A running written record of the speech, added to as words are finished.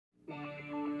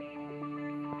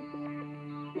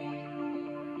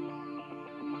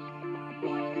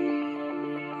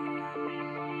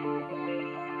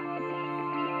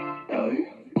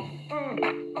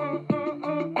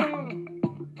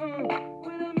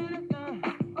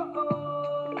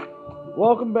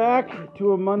Welcome back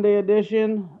to a Monday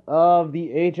edition of the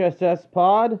HSS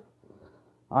Pod.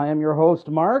 I am your host,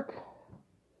 Mark.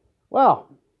 Well,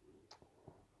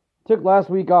 took last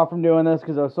week off from doing this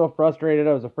because I was so frustrated.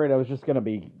 I was afraid I was just going to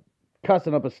be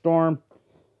cussing up a storm.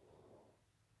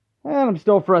 And I'm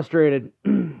still frustrated.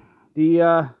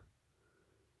 The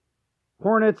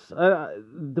Hornets,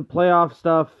 the playoff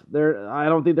stuff, I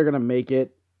don't think they're going to make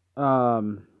it.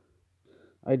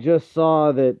 I just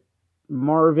saw that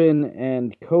Marvin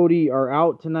and Cody are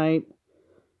out tonight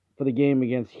for the game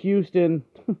against Houston.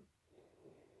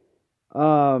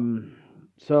 So,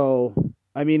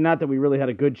 I mean, not that we really had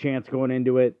a good chance going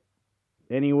into it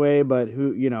anyway, but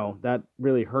that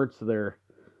really hurts their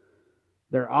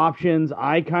options.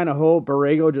 I kind of hope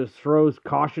Borrego just throws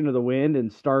caution to the wind and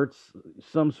starts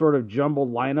some sort of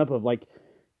jumbled lineup of like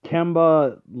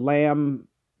Kemba, Lamb,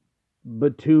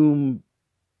 Batum,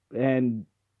 and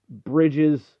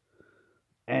Bridges,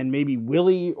 and maybe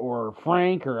Willie or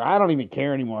Frank, or I don't even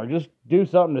care anymore. Just do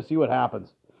something to see what happens.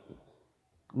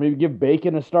 Maybe give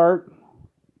Bacon a start.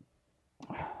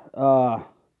 We're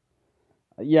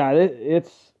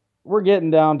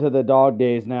getting down to the dog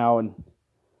days now, and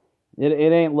it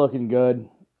ain't looking good.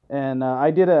 And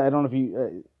I don't know if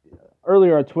you,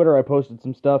 earlier on Twitter I posted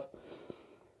some stuff.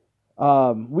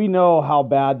 We know how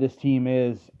bad this team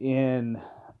is in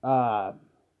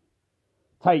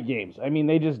tight games. I mean,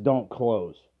 they just don't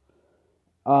close.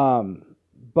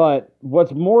 But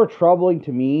what's more troubling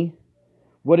to me,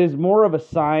 what is more of a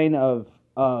sign of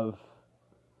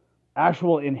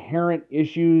actual inherent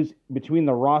issues between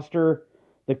the roster,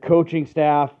 the coaching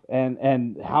staff,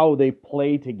 and how they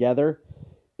play together,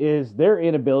 is their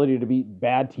inability to beat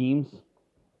bad teams.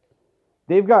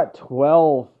 They've got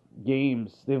 12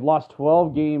 games. They've lost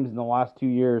 12 games in the last 2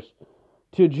 years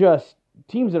to just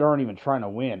teams that aren't even trying to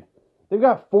win. They've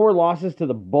got 4 losses to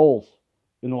the Bulls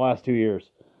in the last 2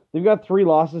 years. They've got 3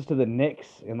 losses to the Knicks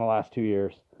in the last 2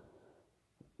 years.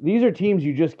 These are teams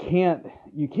you just can't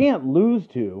lose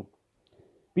to,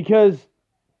 because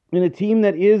in a team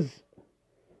that is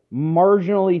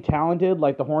marginally talented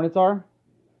like the Hornets are,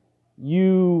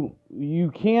 you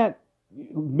can't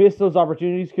miss those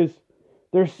opportunities, because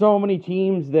there's so many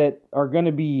teams that are going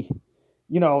to be,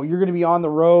 you're going to be on the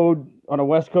road on a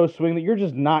West Coast swing that you're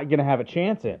just not going to have a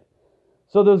chance in.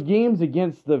 So those games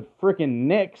against the frickin'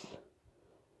 Knicks,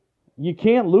 you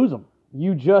can't lose them.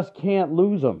 You just can't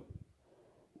lose them.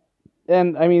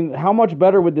 And, I mean, how much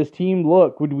better would this team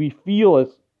look, would we feel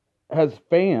as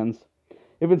fans,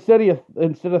 if instead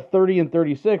of 30 and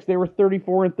 36, they were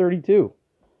 34 and 32?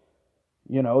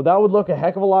 That would look a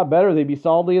heck of a lot better. They'd be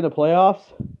solidly in the playoffs.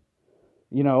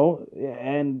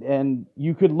 And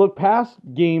you could look past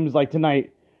games like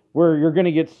tonight where you're going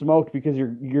to get smoked because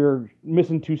you're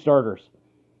missing 2 starters.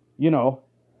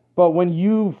 But when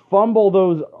you fumble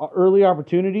those early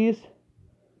opportunities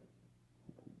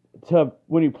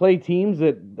when you play teams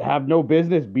that have no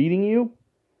business beating you,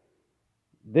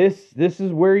 this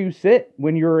is where you sit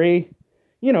when you're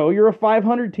you're a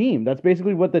 500 team. That's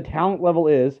basically what the talent level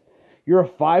is. You're a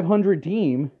 500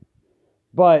 team,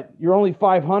 but you're only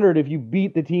 500 if you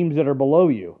beat the teams that are below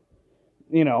you.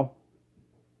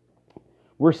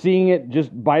 We're seeing it just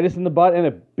bite us in the butt, and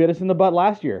it bit us in the butt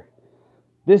last year.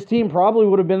 This team probably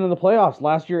would have been in the playoffs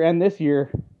last year and this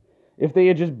year if they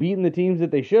had just beaten the teams that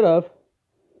they should have.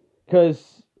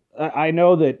 Because I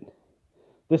know that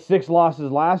the 6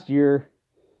 losses last year,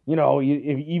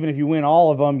 even if you win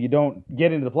all of them, you don't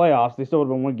get into the playoffs. They still would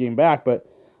have been 1 game back. But,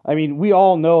 I mean, we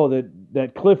all know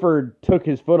that Clifford took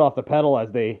his foot off the pedal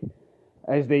as they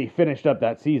finished up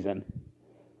that season.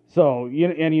 So,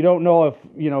 you don't know if,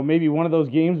 maybe one of those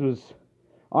games was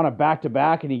on a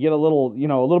back-to-back and you get a little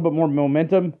bit more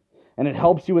momentum and it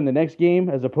helps you in the next game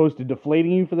as opposed to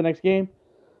deflating you for the next game.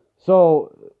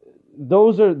 So,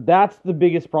 that's the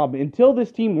biggest problem. Until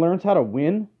this team learns how to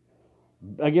win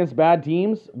against bad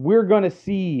teams, we're going to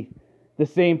see the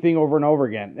same thing over and over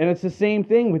again. And it's the same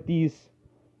thing with these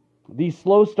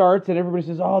slow starts, and everybody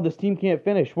says, oh, this team can't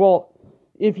finish. Well,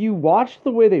 if you watch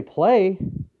the way they play,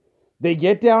 they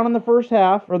get down in the first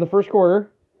half or the first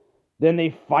quarter, then they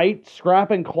fight, scrap,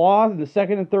 and claw in the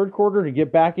second and third quarter to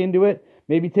get back into it,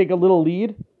 maybe take a little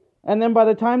lead, and then by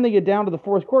the time they get down to the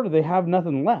fourth quarter, they have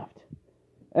nothing left.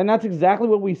 And that's exactly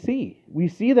what we see. We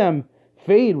see them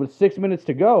fade with 6 minutes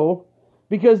to go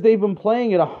because they've been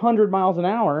playing at 100 miles an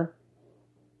hour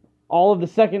all of the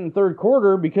second and third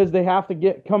quarter because they have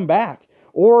to come back.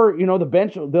 Or, the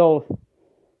bench, they'll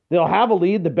have a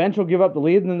lead, the bench will give up the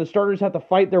lead, and then the starters have to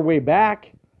fight their way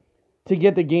back to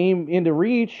get the game into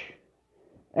reach,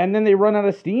 and then they run out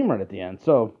of steam right at the end.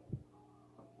 So,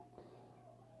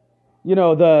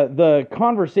 the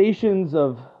conversations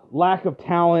of lack of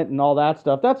talent and all that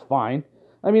stuff, that's fine.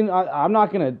 I mean, I'm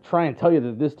not going to try and tell you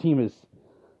that this team is,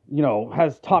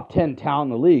 has top 10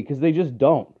 talent in the league, because they just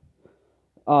don't.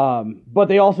 But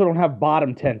they also don't have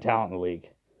bottom 10 talent in the league.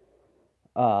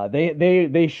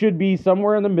 They should be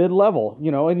somewhere in the mid-level,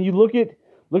 and you look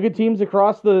at teams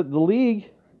across the league,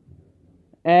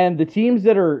 and the teams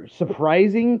that are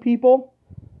surprising people,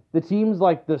 the teams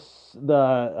like the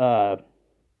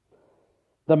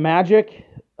Magic,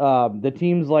 the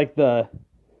teams like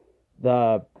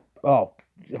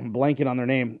I'm blanking on their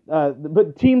name,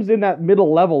 but teams in that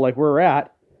middle level like we're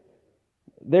at,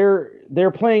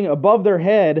 they're playing above their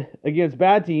head against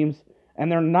bad teams,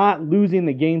 and they're not losing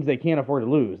the games they can't afford to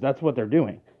lose. That's what they're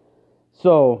doing.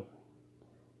 So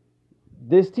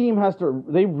this team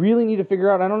they really need to figure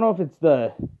out, I don't know if it's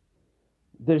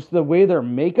the way their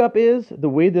makeup is, the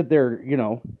way that they're,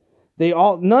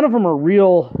 none of them are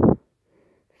real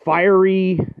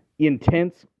fiery,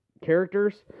 intense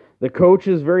characters. The coach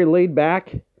is very laid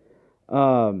back.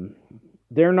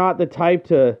 They're not the type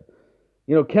to,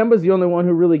 Kemba's the only one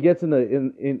who really gets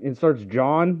in starts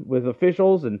jawing with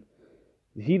officials, and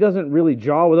he doesn't really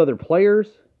jaw with other players.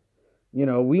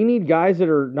 We need guys that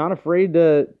are not afraid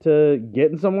to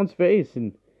get in someone's face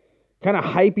and kind of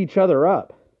hype each other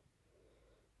up.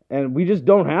 And we just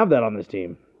don't have that on this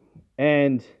team.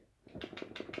 And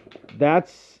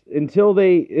that's until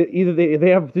they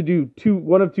have to do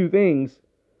one of two things.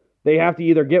 They have to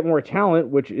either get more talent,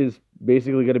 which is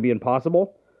basically going to be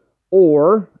impossible,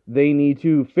 or they need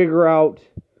to figure out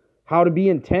how to be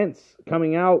intense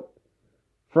coming out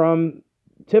from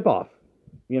tip-off.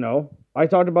 I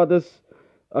talked about this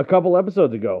a couple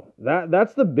episodes ago.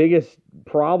 That's the biggest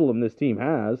problem this team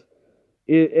has,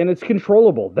 and it's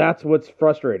controllable. That's what's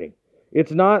frustrating.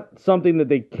 It's not something that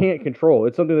they can't control.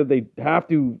 It's something that they have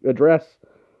to address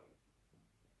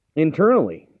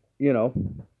internally,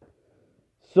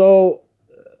 So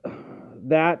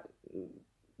that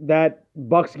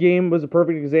Bucks game was a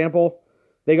perfect example.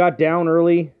 They got down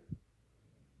early.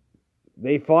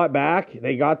 They fought back.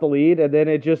 They got the lead, and then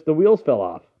the wheels fell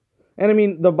off. And I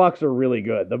mean, the Bucks are really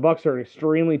good. The Bucks are an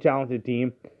extremely talented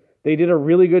team. They did a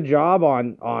really good job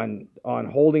on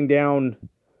holding down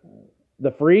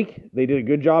the Freak. They did a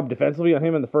good job defensively on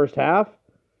him in the first half.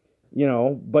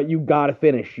 But you got to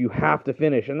finish. You have to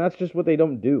finish, and that's just what they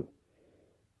don't do.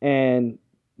 And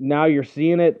now you're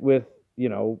seeing it with,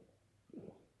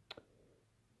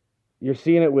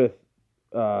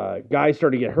 guys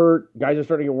starting to get hurt. Guys are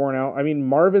starting to get worn out. I mean,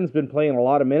 Marvin's been playing a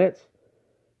lot of minutes,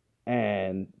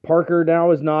 and Parker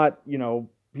now is not,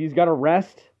 he's got to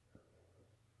rest.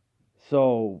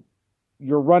 So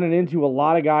you're running into a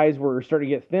lot of guys where we're starting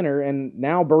to get thinner, and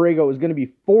now Borrego is going to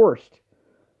be forced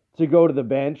to go to the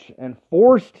bench and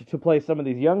forced to play some of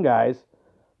these young guys,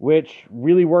 which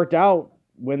really worked out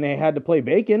when they had to play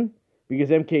Bacon because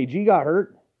MKG got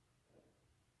hurt.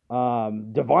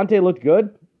 Devontae looked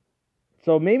good.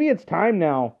 So maybe it's time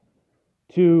now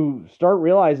to start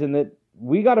realizing that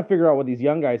we got to figure out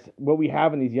what we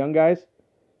have in these young guys,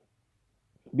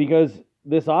 because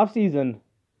this offseason,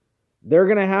 they're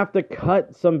going to have to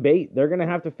cut some bait. They're going to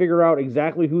have to figure out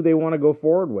exactly who they want to go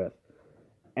forward with.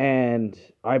 And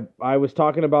I was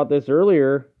talking about this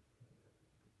earlier.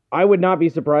 I would not be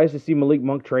surprised to see Malik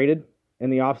Monk traded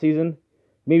in the offseason,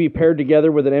 maybe paired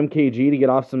together with an MKG to get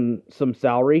off some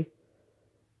salary,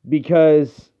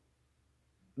 because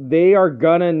they are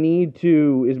going to need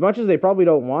to, as much as they probably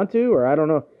don't want to, or I don't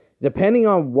know, depending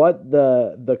on what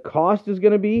the cost is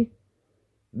going to be,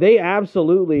 they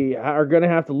absolutely are going to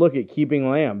have to look at keeping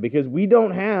Lamb, because we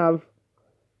don't have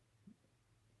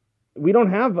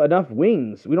enough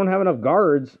wings. We don't have enough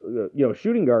guards,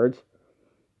 shooting guards,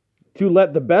 to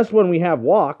let the best one we have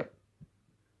walk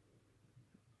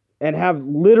and have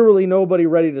literally nobody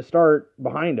ready to start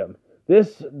behind him.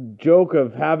 This joke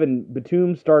of having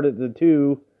Batum start at the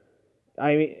 2,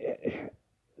 I mean,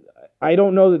 I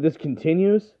don't know that this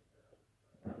continues.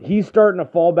 He's starting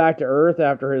to fall back to earth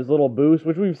after his little boost,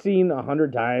 which we've seen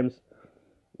 100 times.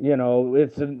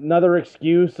 It's another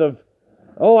excuse of,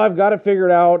 oh, I've got to figure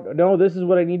it out. No, this is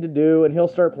what I need to do, and he'll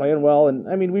start playing well. And,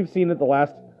 I mean, we've seen it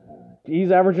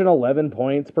he's averaging 11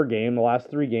 points per game the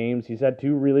last 3 games. He's had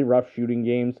 2 really rough shooting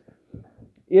games.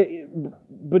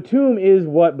 Batum is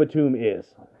what Batum is.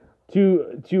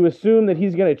 To assume that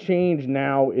he's going to change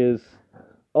now is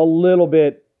a little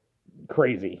bit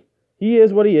crazy. He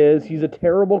is what he is. He's a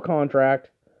terrible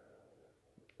contract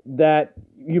that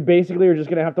you basically are just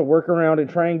going to have to work around and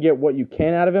try and get what you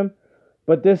can out of him.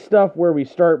 But this stuff where we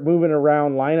start moving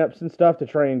around lineups and stuff to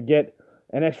try and get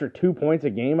an extra 2 points a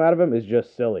game out of him is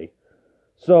just silly.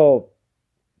 So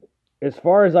as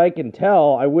far as I can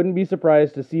tell, I wouldn't be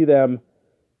surprised to see them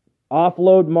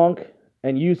offload Monk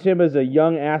and use him as a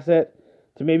young asset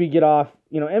to maybe get off.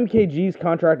 MKG's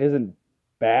contract isn't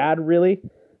bad, really.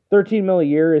 $13 million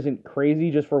a year isn't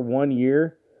crazy just for 1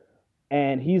 year.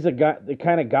 And he's the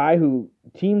kind of guy who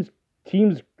teams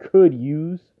could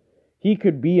use. He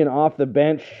could be an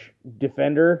off-the-bench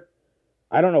defender.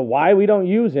 I don't know why we don't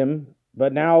use him,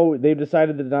 but now they've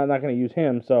decided that they're not going to use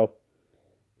him. So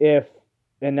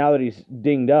now that he's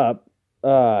dinged up,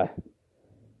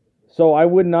 so I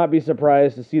would not be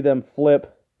surprised to see them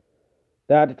flip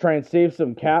that to try and save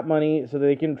some cap money so that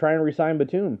they can try and re-sign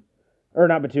Batum. Or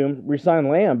not Batum, re-sign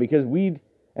Lamb, because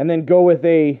and then go with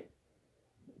a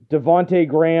Devontae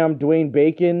Graham, Dwayne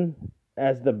Bacon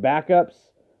as the backups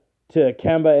to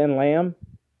Kemba and Lamb.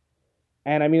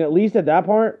 And I mean, at least at that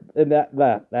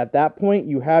point,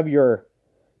 you have your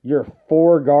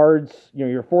 4 guards,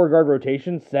 your 4-guard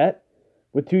rotation set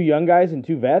with 2 young guys and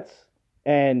 2 vets.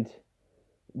 And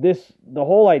the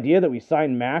whole idea that we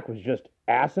signed Mac was just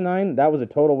asinine. That was a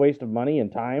total waste of money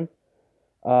and time.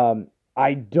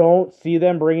 I don't see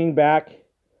them bringing back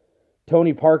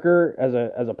Tony Parker as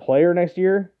a player next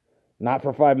year. Not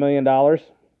for $5 million.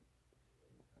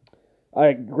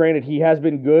 Granted, he has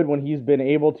been good when he's been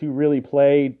able to really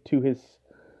play to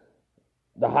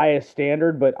the highest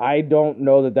standard, but I don't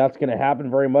know that that's going to happen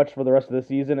very much for the rest of the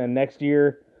season. And next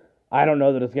year, I don't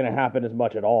know that it's going to happen as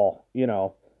much at all.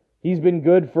 He's been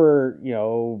good for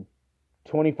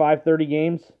 25, 30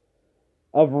 games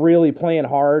of really playing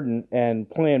hard and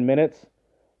playing minutes.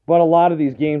 But a lot of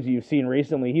these games you've seen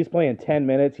recently, he's playing 10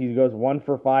 minutes. He goes 1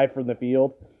 for 5 from the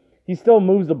field. He still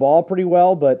moves the ball pretty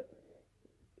well, but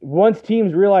once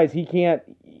teams realize he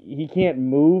can't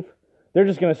move, they're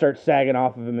just going to start sagging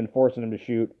off of him and forcing him to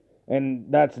shoot, and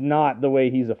that's not the way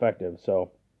he's effective.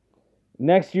 So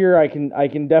next year, I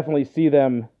can definitely see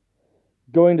them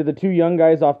going to the 2 young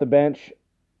guys off the bench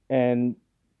and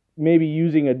maybe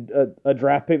using a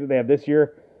draft pick that they have this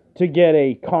year to get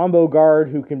a combo guard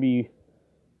who can be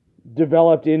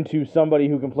developed into somebody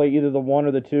who can play either the 1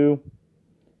 or the 2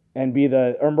 and be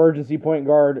the emergency point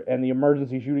guard and the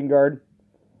emergency shooting guard.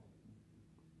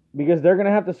 Because they're going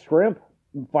to have to scrimp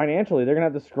financially. They're going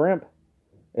to have to scrimp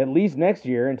at least next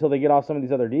year until they get off some of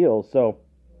these other deals. So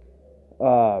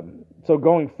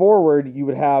going forward, you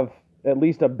would have at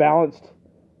least a balanced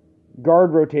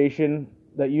guard rotation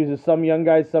that uses some young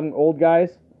guys, some old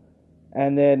guys,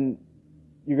 and then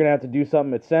you're going to have to do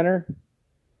something at center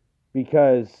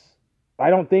because I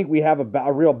don't think we have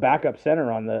a real backup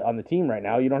center on the team right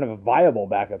now. You don't have a viable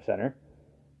backup center.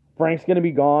 Frank's going to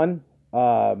be gone.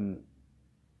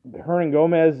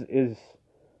 Hernangomez is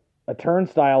a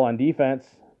turnstile on defense.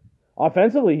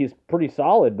 Offensively, he's pretty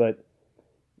solid, but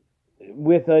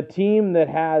with a team that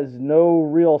has no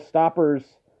real stoppers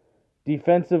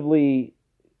defensively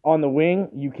on the wing,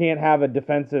 you can't have a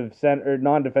defensive center or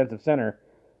non-defensive center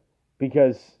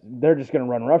because they're just going to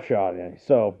run roughshod.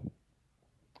 So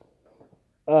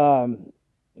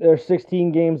there's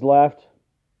 16 games left.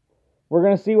 We're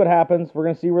going to see what happens. We're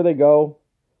going to see where they go.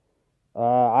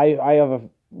 I have a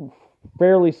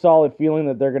fairly solid feeling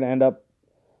that they're going to end up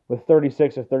with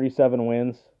 36 or 37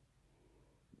 wins.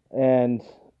 And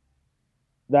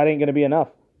that ain't going to be enough.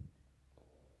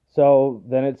 So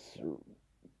then it's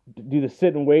do the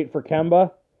sit and wait for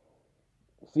Kemba,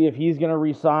 see if he's going to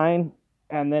resign,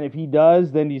 and then if he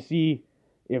does, then you see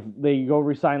if they go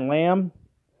resign Lamb,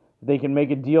 they can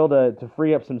make a deal to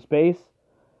free up some space,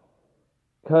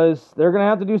 because they're going to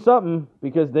have to do something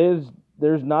because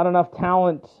there's not enough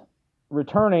talent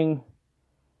returning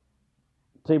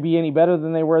to be any better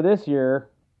than they were this year,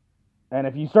 and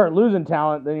if you start losing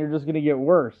talent, then you're just going to get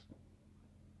worse.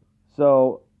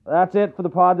 So that's it for the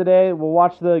pod today. We'll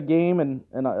watch the game, and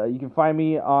you can find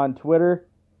me on Twitter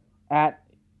at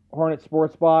Hornet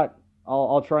Sports Spot.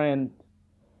 I'll try and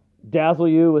dazzle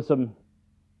you with some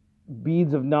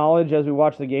beads of knowledge as we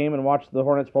watch the game and watch the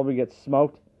Hornets probably get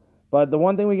smoked. But the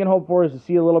one thing we can hope for is to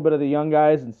see a little bit of the young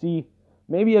guys and see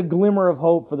maybe a glimmer of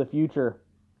hope for the future.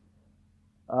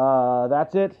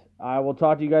 That's it. I will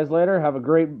talk to you guys later. Have a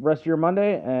great rest of your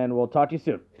Monday, and we'll talk to you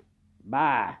soon.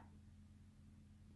 Bye.